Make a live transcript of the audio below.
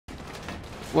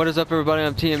What is up, everybody?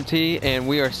 I'm TMT, and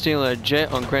we are stealing a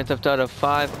jet on Grand Theft Auto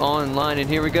 5 online, and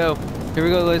here we go. Here we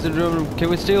go, ladies and gentlemen. Can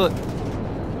we steal it?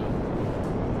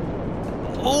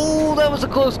 Oh, that was a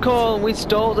close call, and we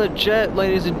stole the jet,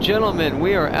 ladies and gentlemen.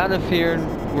 We are out of here,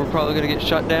 and we're probably going to get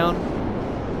shut down.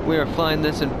 We are flying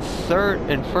this in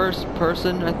first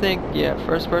person, I think. Yeah,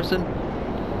 first person.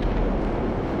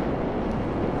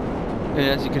 And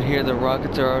as you can hear, the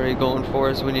rockets are already going for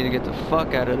us. We need to get the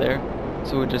fuck out of there.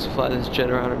 So we just fly this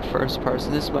jet around in first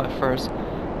person. This is my first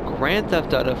Grand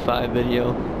Theft Auto 5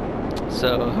 video.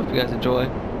 So I hope you guys enjoy.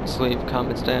 Just leave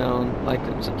comments down, like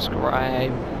and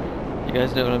subscribe. You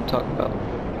guys know what I'm talking about.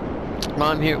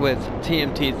 Well, I'm here with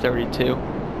TMT32,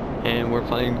 and we're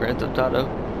playing Grand Theft Auto.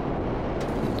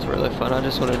 It's really fun. I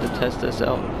just wanted to test this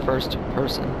out first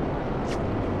person.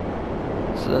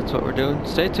 So that's what we're doing.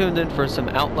 Stay tuned in for some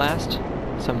Outlast,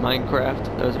 some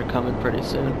Minecraft. Those are coming pretty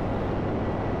soon.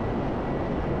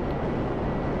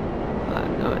 I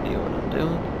have no idea what I'm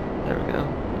doing. There we go.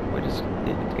 We just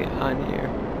need to get high in the air.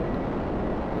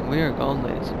 And we are gone,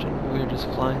 ladies and gentlemen. We are just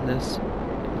flying this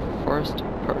in first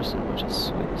person, which is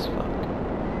sweet as fuck.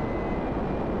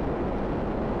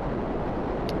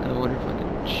 I wonder if I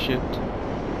can shoot.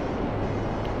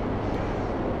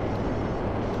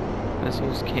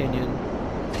 Missiles, canyon.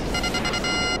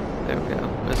 There we go.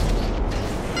 Missiles.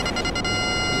 We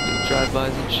can do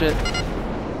drive-bys and shit.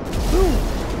 Woo!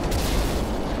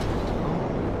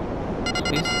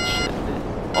 Piece of shit, man.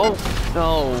 Oh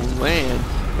no,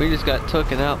 man, we just got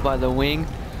taken out by the wing.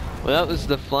 Well, that was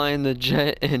the flying the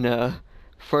jet in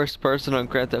first person on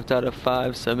Grand Theft Auto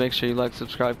 5. So make sure you like,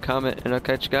 subscribe, comment, and I'll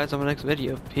catch you guys on my next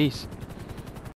video. Peace.